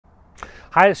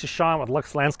Hi, this is Sean with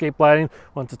Lux Landscape Lighting. I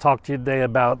want to talk to you today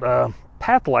about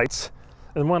path lights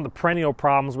and one of the perennial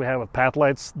problems we have with path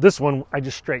lights. This one I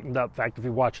just straightened up. In fact, if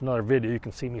you watch another video, you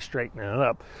can see me straightening it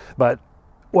up. But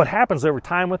what happens over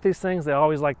time with these things, they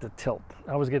always like to tilt.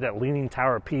 I always get that leaning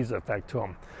Tower of Pisa effect to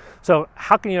them. So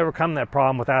how can you overcome that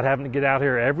problem without having to get out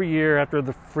here every year after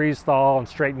the freeze-thaw and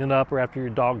straighten it up, or after your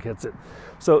dog hits it?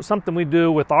 So something we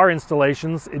do with our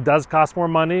installations, it does cost more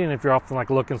money, and if you're often like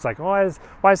looking, it's like, oh,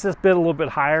 why is this bit a little bit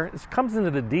higher? It comes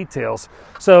into the details.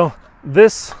 So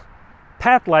this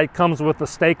path light comes with a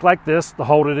stake like this to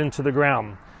hold it into the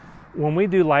ground. When we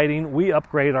do lighting, we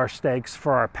upgrade our stakes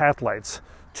for our path lights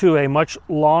to a much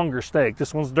longer stake.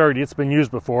 This one's dirty, it's been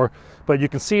used before, but you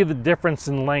can see the difference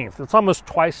in length. It's almost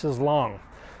twice as long.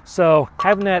 So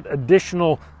having that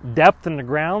additional depth in the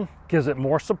ground gives it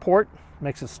more support,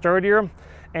 makes it sturdier,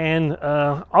 and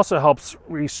also helps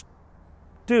reduce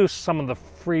some of the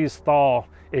freeze-thaw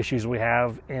issues we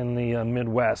have in the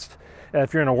Midwest.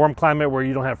 If you're in a warm climate where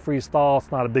you don't have freeze-thaw,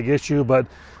 it's not a big issue, but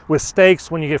with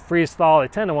stakes, when you get freeze-thaw, they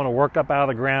tend to want to work up out of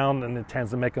the ground, and it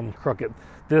tends to make them crooked.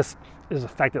 This is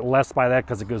affected less by that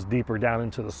because it goes deeper down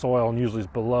into the soil and usually is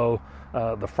below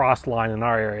the frost line in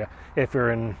our area. If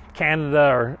you're in Canada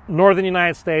or northern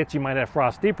United States, you might have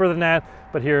frost deeper than that,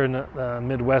 but here in the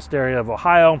Midwest area of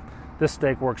Ohio, this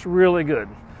stake works really good.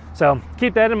 So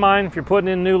keep that in mind. If you're putting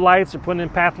in new lights or putting in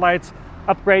path lights,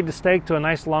 upgrade the stake to a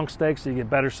nice long stake so you get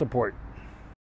better support.